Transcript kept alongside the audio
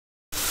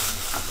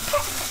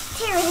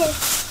Here it is.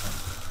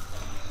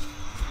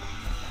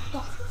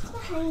 Guess what's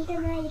behind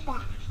my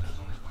back?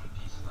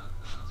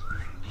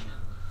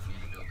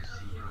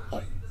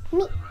 It's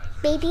me,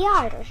 Baby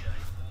Otter.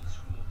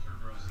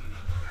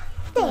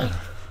 There.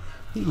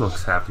 He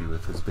looks happy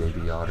with his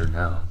baby otter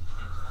now.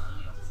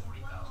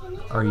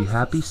 Are you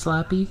happy,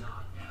 Slappy?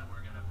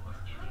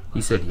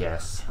 He said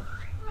yes.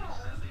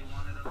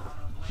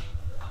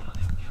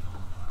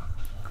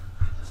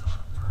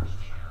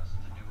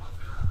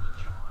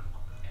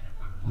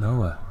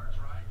 Noah.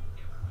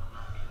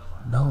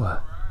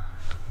 Noah.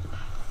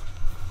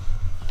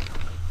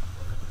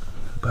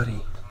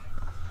 Buddy.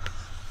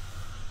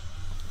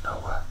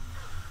 Noah.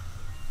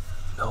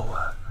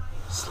 Noah.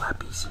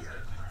 Slappy's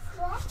here.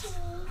 Slappy.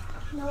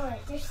 No,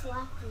 there's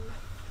Slappy.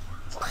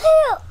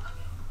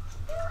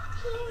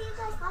 Here you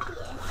go, Slappy.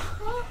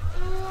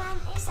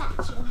 And a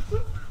statue.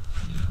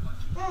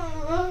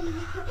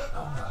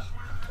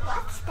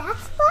 What's that,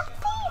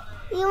 Slappy?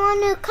 You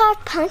want to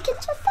carve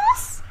pumpkins with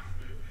us?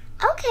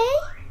 Okay.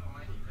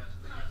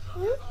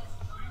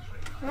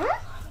 Huh?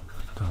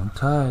 Don't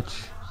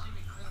touch.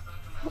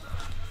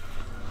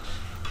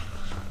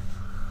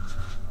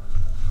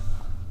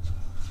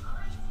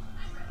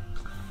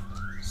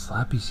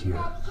 Slappy's here.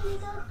 Daddy, can you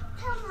go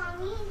tell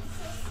Mommy and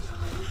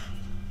Sissy?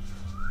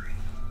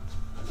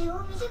 Do you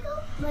want me to go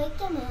write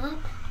them up?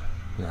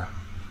 Yeah.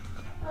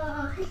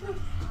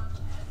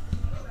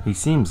 He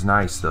seems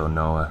nice though,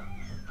 Noah.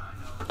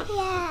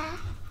 Yeah.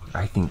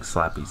 I think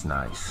Slappy's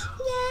nice.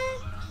 Yeah,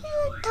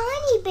 he's a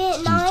tiny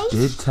bit nice. He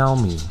did tell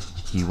me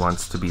he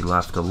wants to be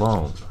left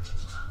alone.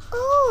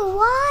 Oh,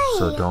 why?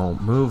 So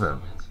don't move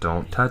him.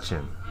 Don't touch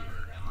him.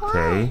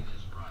 Okay?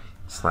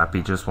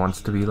 Slappy just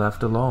wants to be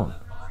left alone.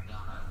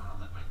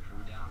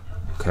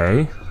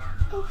 Okay?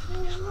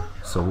 Okay.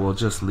 So we'll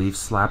just leave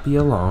Slappy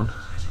alone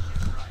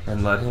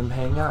and let him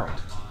hang out.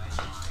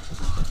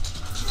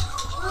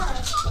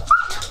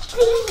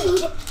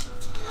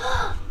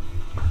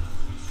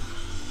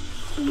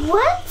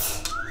 What?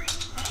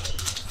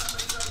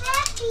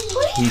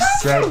 He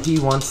said he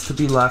wants to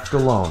be left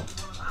alone.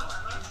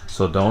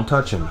 So don't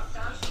touch him.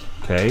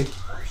 Okay?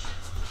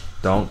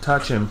 Don't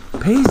touch him.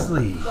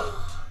 Paisley!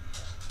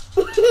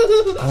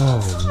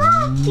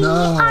 Oh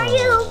no! Are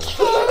you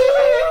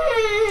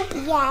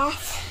okay?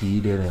 Yes. He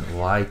didn't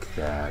like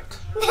that.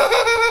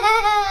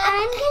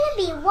 I'm gonna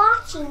be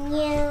watching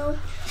you.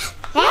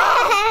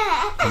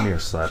 Come here,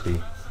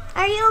 Slappy.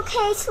 Are you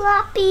okay,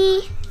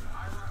 Slappy?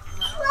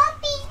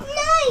 Slappy's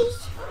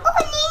nice. Oh,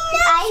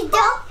 he's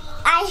nice.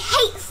 I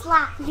hate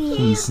Slappy.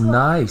 He's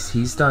nice.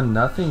 He's done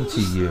nothing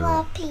to you.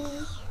 Slappy.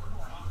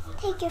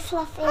 Take your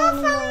fluffy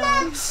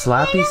animal.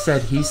 Slappy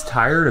said he's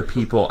tired of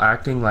people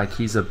acting like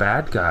he's a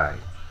bad guy.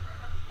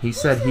 He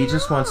said he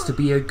just wants to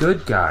be a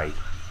good guy.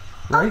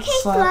 Right, Okay,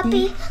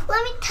 Slappy? Slappy,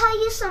 let me tell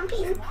you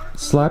something.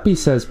 Slappy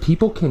says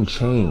people can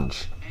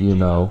change, you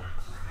know.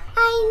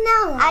 I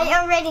know.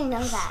 I already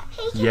know that.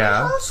 Hey,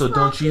 Yeah, so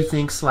don't you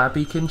think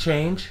Slappy can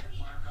change?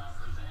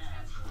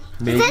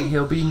 Maybe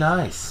he'll be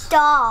nice.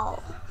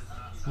 Doll.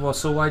 Well,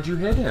 so why'd you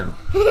hit him?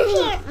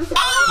 Here.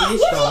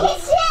 Please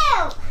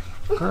don't.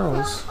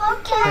 Girls,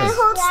 Can I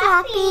hold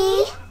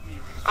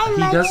Slappy?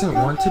 he doesn't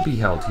want to be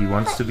held. He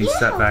wants to be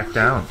set back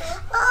down.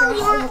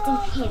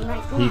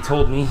 He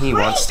told me he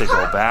wants to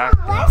go back.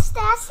 Where's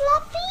that,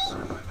 Slappy?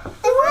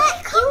 Where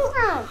it come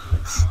from?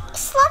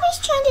 Slappy's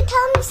trying to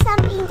tell me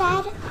something,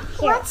 Dad.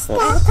 What's that?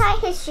 I'll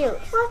tie his shoes.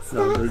 What's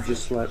No, that? they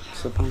just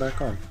slip him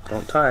back on.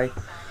 Don't tie.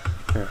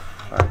 Here,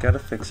 I gotta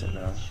fix it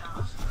now.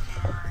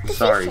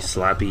 Sorry,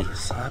 Slappy.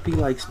 Slappy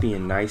likes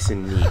being nice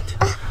and neat.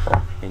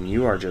 And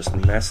you are just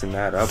messing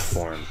that up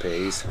for him,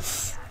 Paige.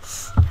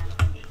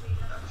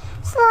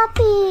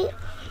 Slappy,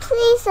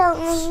 please don't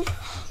leave.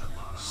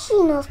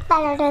 She knows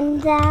better than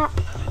that.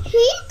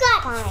 He's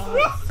got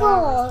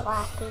freckles.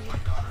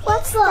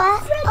 What's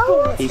that?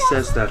 Oh, He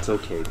says that's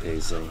okay,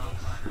 Paisley.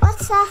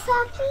 what's that,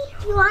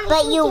 Slappy? You want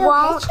but you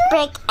won't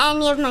break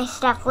any of my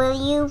stuff, will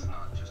you?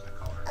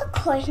 Of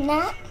course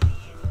not.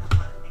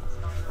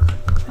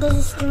 There's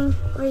a string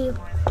where you,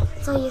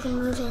 so you can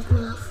move his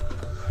mouth.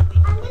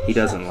 He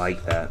doesn't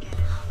like that.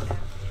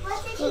 Where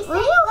do you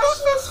get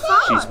this from?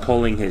 She's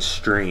pulling his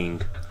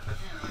string.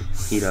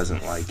 He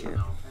doesn't like it.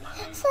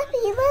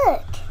 Slappy,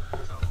 look.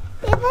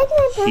 You like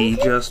my He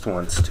blanket? just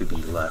wants to be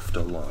left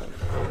alone.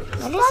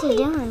 What is he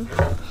doing?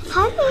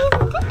 How did he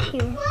even get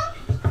here?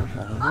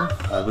 I don't know.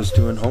 I was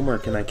doing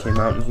homework and I came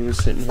out and he was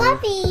sitting here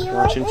Slappy, you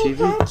watching like my TV.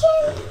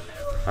 blanket?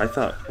 I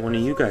thought one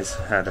of you guys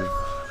had him.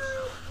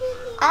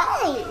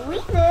 We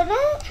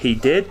didn't. He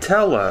did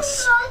tell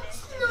us.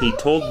 He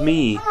told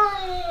me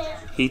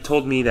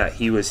that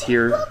he was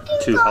here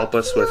to help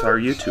us with our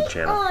YouTube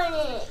channel.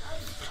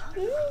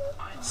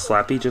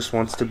 Slappy just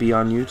wants to be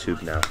on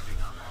YouTube now.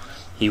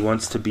 He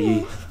wants to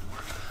be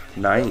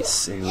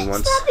nice and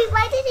Slappy,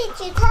 why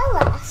didn't you tell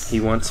us? he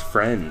wants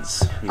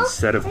friends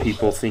instead of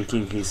people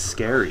thinking he's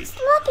scary.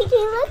 Slappy, do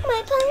you like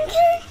my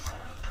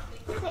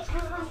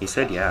pumpkin? He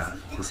said yeah.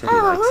 He said he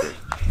likes it.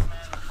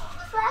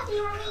 Slappy,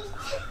 you want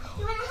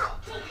to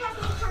help take care of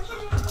my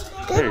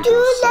pumpkin? There you Do go,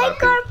 you like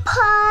Slappy. our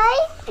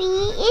puppy?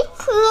 Its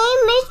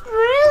name is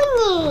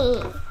Rooney.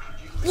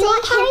 You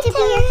want him to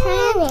be your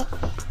friend?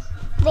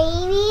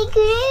 Baby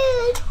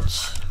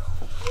Grooch.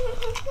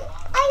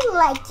 I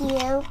like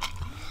you.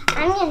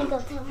 I'm gonna go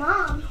to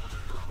Mom.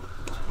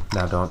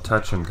 Now don't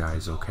touch him,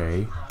 guys,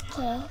 okay?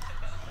 Okay.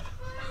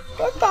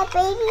 Look at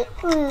Baby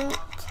Groot.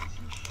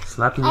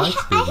 Slappy likes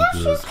I Baby have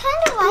shoes Groot.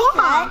 kind of like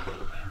that.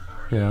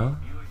 Yeah.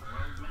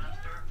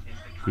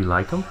 You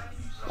like him?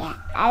 Yeah,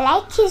 I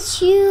like his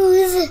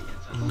shoes.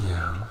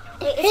 Yeah.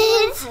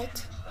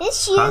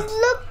 His shoes Huh?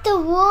 look the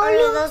wool. Or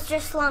are those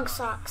just long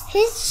socks?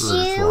 His Those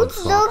are long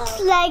shoes look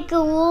like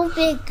a wool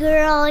big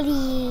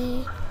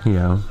girly.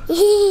 Yeah.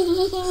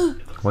 Oh,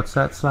 What's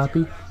that,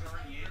 Slappy?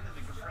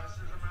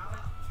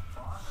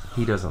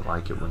 He doesn't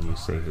like it when you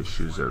say his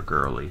shoes are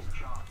girly.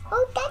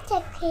 that's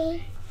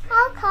okay.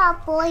 I'll call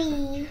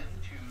boy.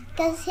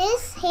 Because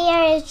his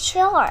hair is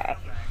short.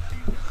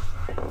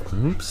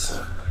 Oops.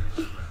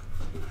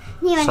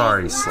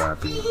 Sorry,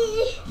 Slappy.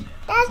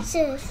 That's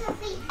it.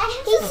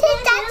 He said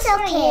that's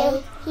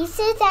okay. He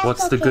said that's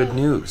What's the okay. good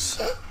news?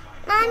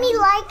 Mommy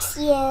likes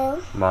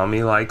you.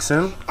 Mommy likes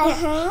him?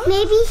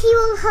 Maybe he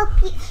will help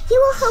you. He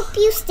will help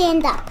you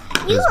stand up.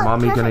 You Is look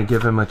Mommy gonna perfect.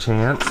 give him a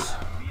chance?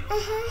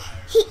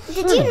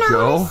 Did There you you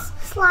go. notice,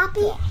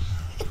 Sloppy?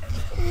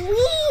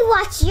 We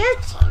watch your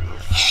channel.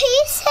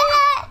 He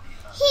said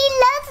he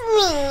loves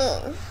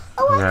me.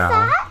 Oh, what's Yeah.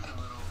 that?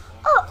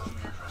 Oh,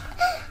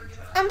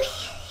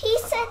 he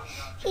said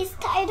he's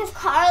tired of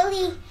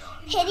Carly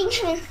hitting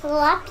him and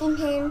slapping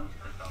him.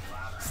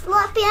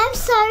 Sloppy, I'm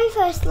sorry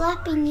for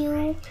slapping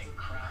you.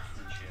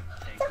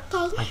 It's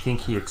okay. I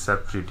think he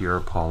accepted your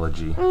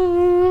apology.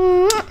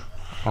 Mm,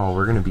 Oh,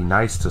 we're gonna be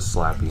nice to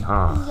Slappy,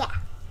 huh? yeah.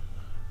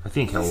 I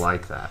think he'll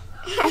like that.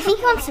 I think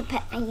he wants to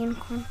pet my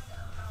unicorn.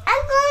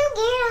 I'm going to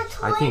get a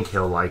toy. I think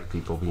he'll like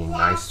people being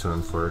nice to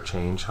him for a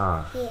change,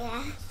 huh?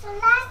 Yeah.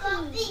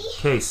 Slappy.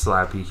 Okay,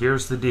 Slappy,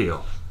 here's the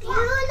deal. Do you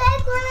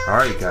like one of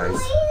Alright,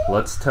 guys,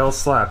 let's tell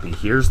Slappy,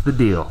 here's the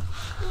deal.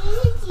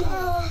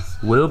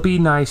 We'll be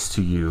nice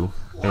to you,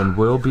 and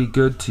we'll be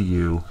good to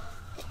you,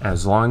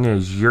 as long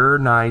as you're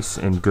nice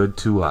and good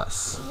to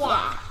us.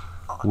 Yeah.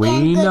 We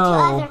and good know,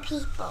 to other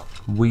people.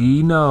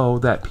 we know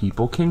that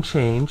people can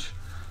change,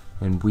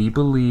 and we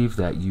believe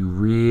that you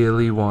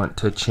really want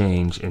to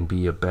change and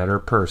be a better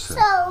person.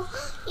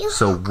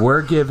 So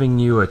we're giving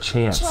you a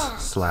chance,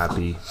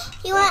 Slappy.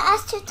 You want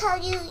us to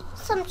tell you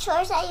some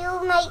chores that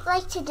you might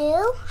like to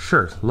do?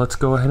 Sure, let's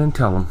go ahead and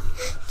tell him.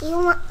 Do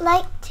you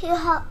like to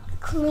help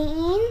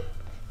clean?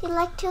 Do you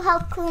like to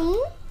help clean?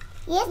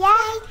 Yes.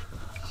 Yeah.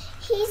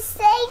 He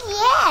said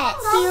yes.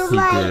 Do you He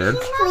like did.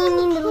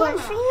 cleaning the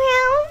living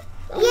room?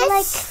 Yes. Do you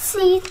like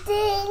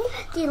sweeping?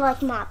 Do you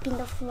like mopping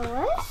the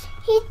floors?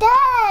 He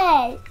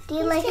does. Do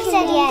you like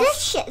cleaning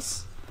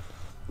dishes?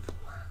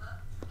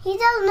 He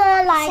does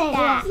not like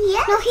that.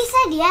 Yes. No, he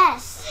said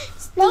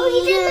yes. No,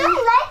 he did not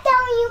like that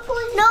when you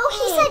pulled. No,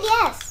 he said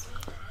yes.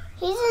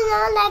 He did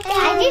not like that.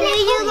 I didn't Do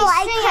you really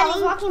like say I was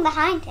cutting? walking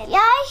behind him.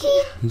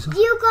 Yeah, He's do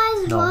you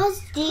guys No.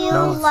 was? Do you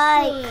No.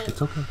 like?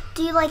 It's okay.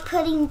 Do you like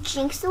putting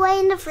drinks away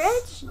in the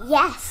fridge?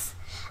 Yes.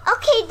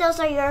 Okay,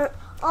 those are your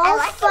all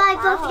like five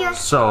it. of your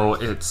So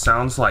it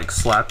sounds like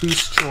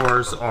Slappy's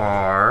chores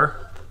are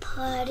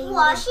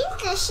washing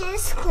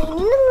dishes, cleaning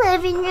the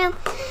living room,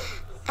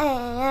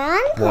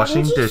 and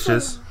washing putting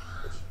dishes,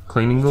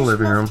 cleaning the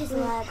living room, his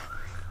leg.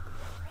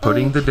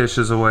 putting the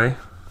dishes away,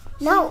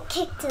 No,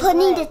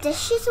 putting the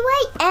dishes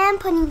away and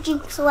putting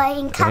drinks away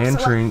and cups and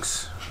away.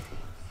 drinks,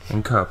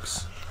 and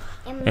cups.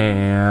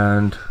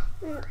 And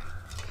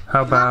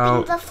how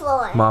about the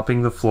floor.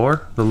 mopping the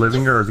floor, the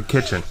living room, or the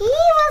kitchen? He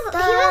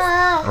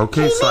was.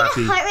 Okay, He made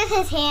Slappy. a heart with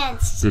his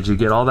hands. Did you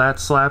get all that,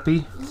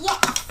 Slappy?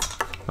 Yes.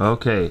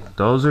 Okay,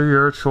 those are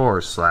your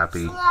chores,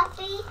 Slappy.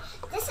 Slappy,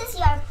 this is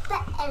your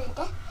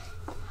bed.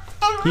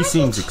 And He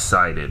seems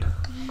excited.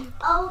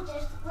 Oh,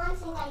 there's one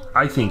thing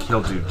I think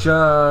he'll do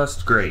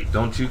just great,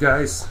 don't you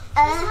guys?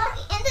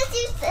 and this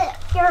is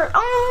your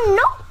own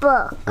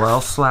notebook.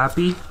 Well,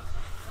 Slappy,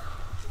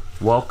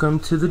 welcome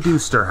to the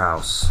Dooster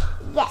house.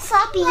 Yes.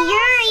 Slappy,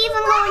 you're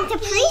even going to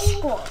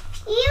preschool.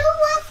 You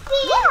must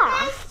be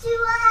nice to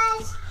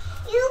us.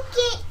 You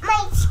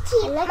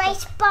get my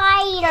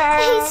spider.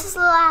 Hey,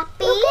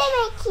 Slappy. You get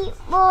my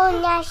cute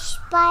little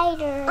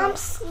spider.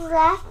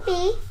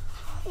 Slappy.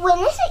 When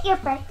is it your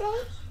birthday?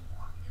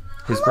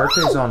 His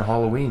birthday's on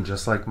Halloween,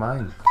 just like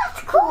mine.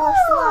 That's cool,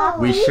 Slappy.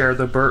 We share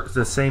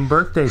the same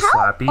birthday,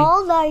 Slappy. How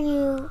old are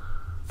you?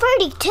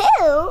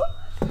 32.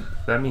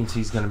 That means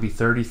he's gonna be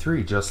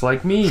 33, just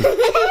like me.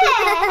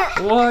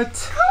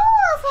 What?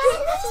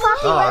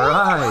 All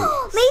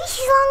right.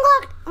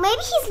 Maybe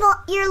he's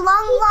your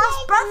long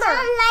lost brother.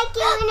 I like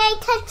it when I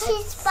touch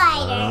his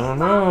spider. I don't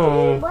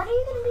know. What are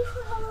you gonna be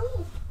for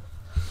Halloween?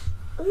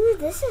 Ooh,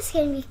 this is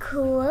gonna be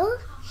cool.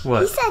 He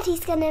What? said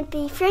he's gonna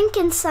be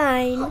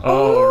Frankenstein.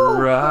 All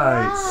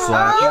right,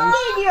 Slappy. You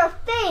made your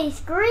face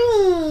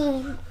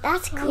green.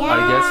 That's cool. I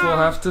guess we'll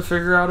have to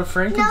figure out a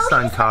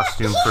Frankenstein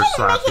costume for Make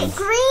Slappy. it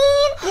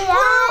green, blue,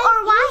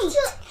 or white.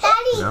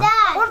 Daddy, No.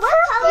 Dad. What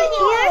color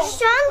You're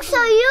strong,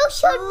 so you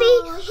should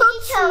be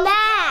Hulk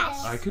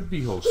Smash. I could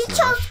be Hulk He Smash.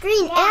 chose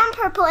green and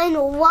purple and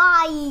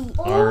white.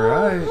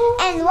 Alright.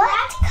 And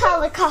what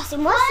color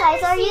costume? What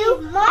size are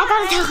you? I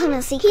gotta tell him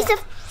a secret. He's a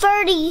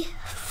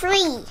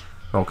 33.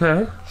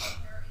 Okay.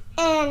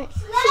 And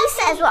he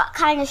says what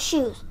kind of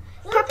shoes?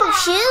 Purple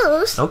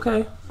shoes?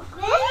 Okay.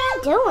 What are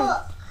you doing?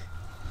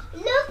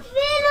 Look,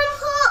 Venom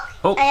Hook.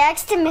 Oh. I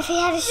asked him if he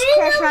had a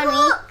crush on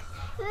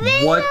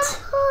me.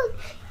 What?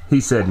 He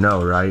said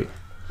no, right?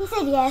 He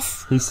said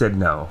yes. He said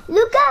no.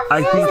 Look at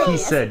I Venom. think he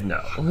said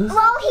no.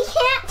 Well, he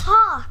can't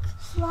talk.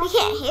 We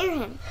can't hear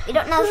him. We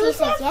don't know if he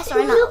says yes or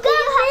no. Look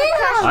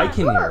at Venom. I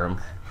can hear him.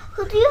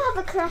 Who do you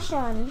have a crush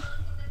on?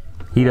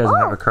 He doesn't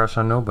have a crush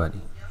on nobody.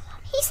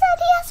 He said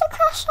he has a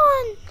crush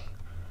on.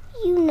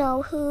 You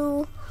know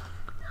who?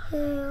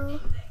 Who?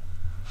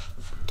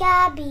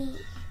 Gabby.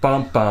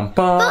 Bum bum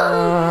bum.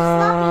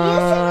 Sloppy, you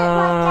said it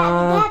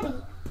like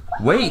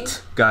Gabby.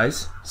 Wait,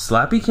 guys.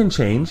 Slappy can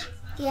change.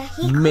 Yeah,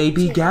 he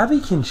Maybe Gabby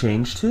can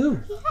change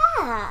too.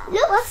 Yeah.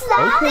 Look, what's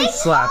that? Okay,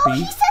 Slappy. Oh,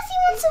 he says he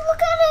wants to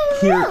look at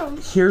it in the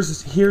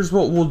room. Here's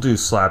what we'll do,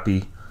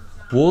 Slappy.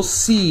 We'll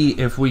see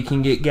if we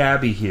can get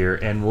Gabby here,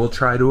 and we'll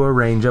try to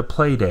arrange a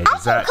play date.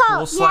 Is that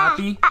cool,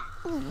 Slappy?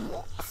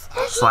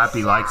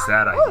 Slappy likes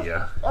that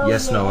idea.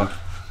 Yes, yeah. Noah.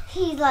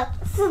 He's like,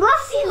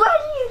 Slappy,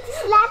 what do you do?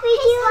 Slappy,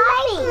 do you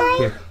like my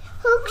Here.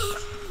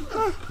 hooks?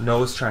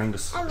 Noah's trying to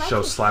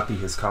show Slappy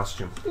his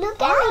costume.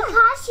 Look at my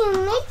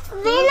costume. It's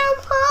Venom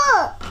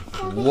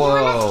Hook.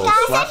 Whoa,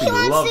 Slappy he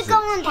wants loves to go it.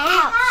 on the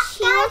couch.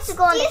 He wants to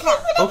go on the couch.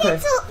 Okay.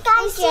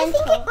 Guys, do you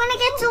think when it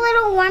gets a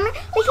little warmer,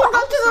 we can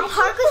go to the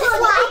park with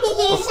Slappy?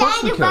 He's course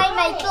trying we to can. buy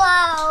my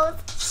clothes.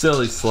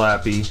 Silly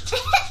Slappy.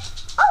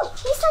 Oh,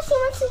 he says he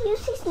wants to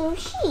use his new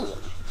sheet.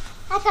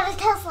 I gotta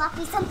tell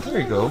Slappy something.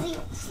 There you go.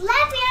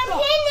 Slappy, I'm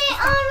putting it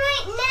on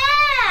right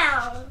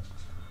now.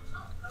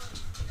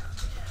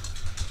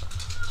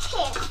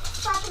 Here,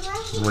 Slappy,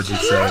 right here. What'd you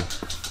say?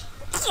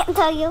 Can't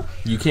tell you.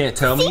 You can't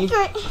tell me?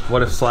 Secret.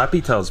 What if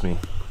Slappy tells me?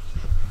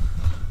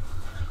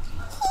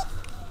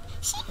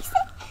 She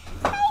said,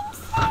 I'm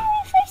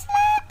sorry for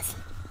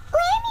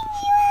slamming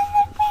you on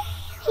the ground.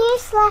 Here,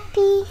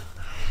 Slappy.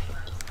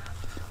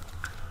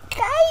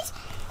 Guys,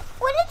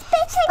 when it's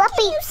bedtime,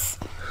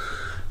 Slappy.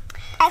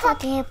 I got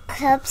the hip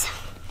cups.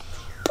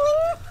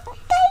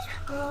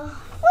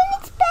 When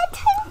it's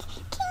bedtime,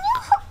 can you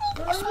help me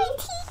brush my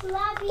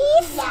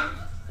teeth? Yeah.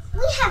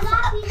 We have a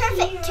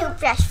perfect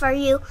toothbrush for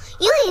you.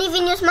 You can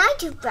even use my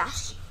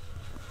toothbrush.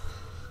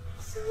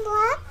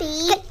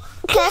 Slappy.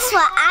 Guess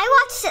what? I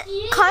watched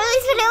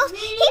Carly's videos.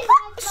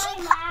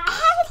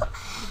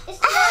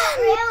 It's not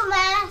a real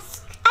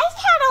mask. I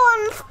had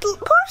one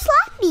poor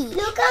Slappy.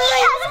 Look, I'm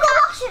going to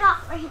wash it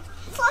off for him.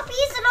 Slappy,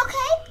 is it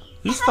okay?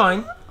 He's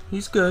fine.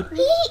 He's good.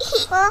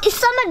 It's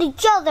some of the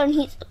children,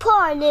 his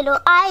poor little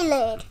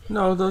eyelid.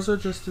 No, those are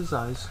just his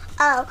eyes.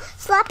 Oh,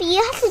 Slappy,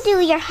 you have to do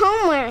your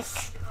homework.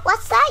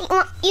 What's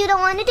that? You don't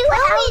want to do it?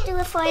 I'll do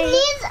it for you.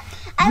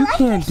 You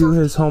can't do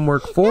his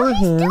homework for him.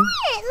 He's doing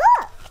it.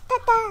 Look.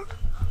 Ta-da.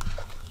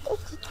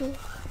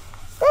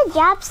 Good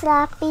job,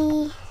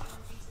 Slappy.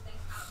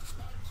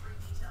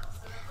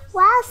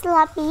 Wow,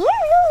 Slappy, you're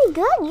really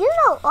good. You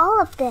know all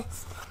of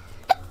this.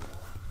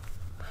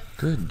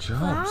 Good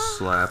job,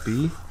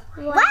 Slappy.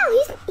 Wow,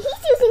 he's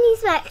using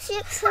his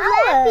magic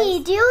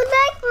Slappy, do you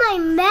like my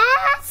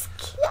mask?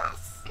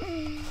 Yes.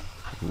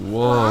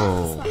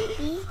 Whoa.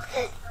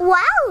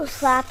 Wow,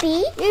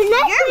 Slappy. You're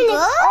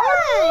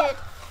good.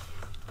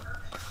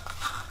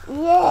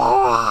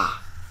 Yeah.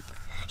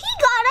 He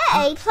got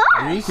an A+.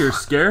 I think you're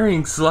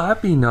scaring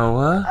Slappy,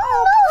 Noah.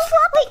 Oh,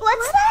 Slappy,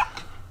 what's that?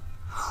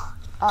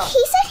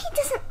 He said he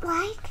doesn't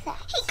like that.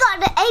 He got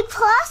an A+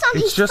 on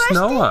his It's just first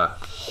Noah.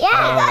 Yeah, he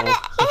got it.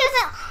 He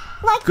doesn't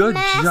like Good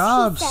mask,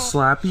 job, he said.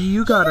 Slappy.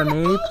 You got an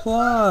A+.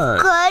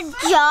 Good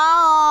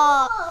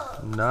job.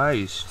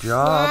 Nice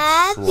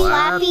job,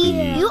 Slappy,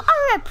 Slappy. you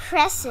are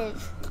impressive.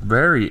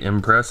 Very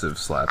impressive,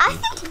 Slappy. I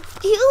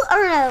think you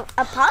are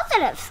a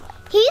positive Slappy.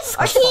 He's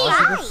a king.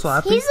 positive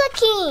Slappy? He's a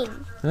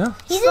king. Yeah.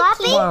 He's a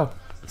king. Wow.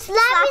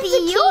 Slappy's a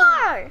king. You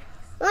are.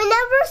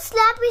 Whenever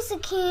Slappy's a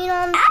king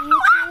on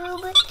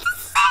YouTube,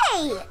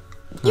 say.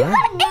 Yeah.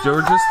 You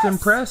were just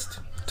impressed.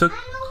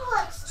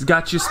 It's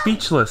got you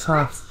speechless,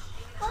 huh?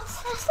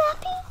 What's that,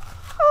 Slappy?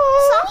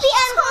 Slappy,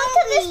 I'm going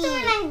to this store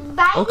and I'm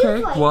buying Okay.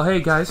 you toys. Well, hey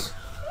guys.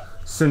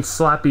 Since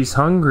Slappy's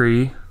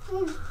hungry,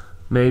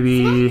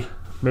 maybe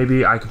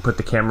I can put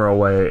the camera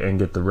away and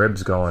get the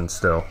ribs going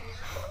still.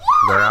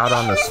 They're out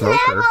on the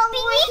smoker.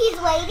 He's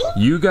waiting.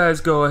 You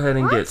guys go ahead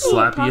and get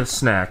Slappy a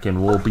snack,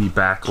 and we'll be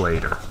back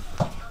later.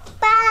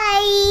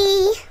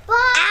 Bye.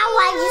 Bye. Ow,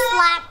 why you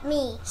slapped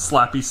me?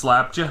 Slappy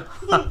slapped you.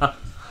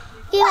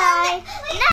 Bye.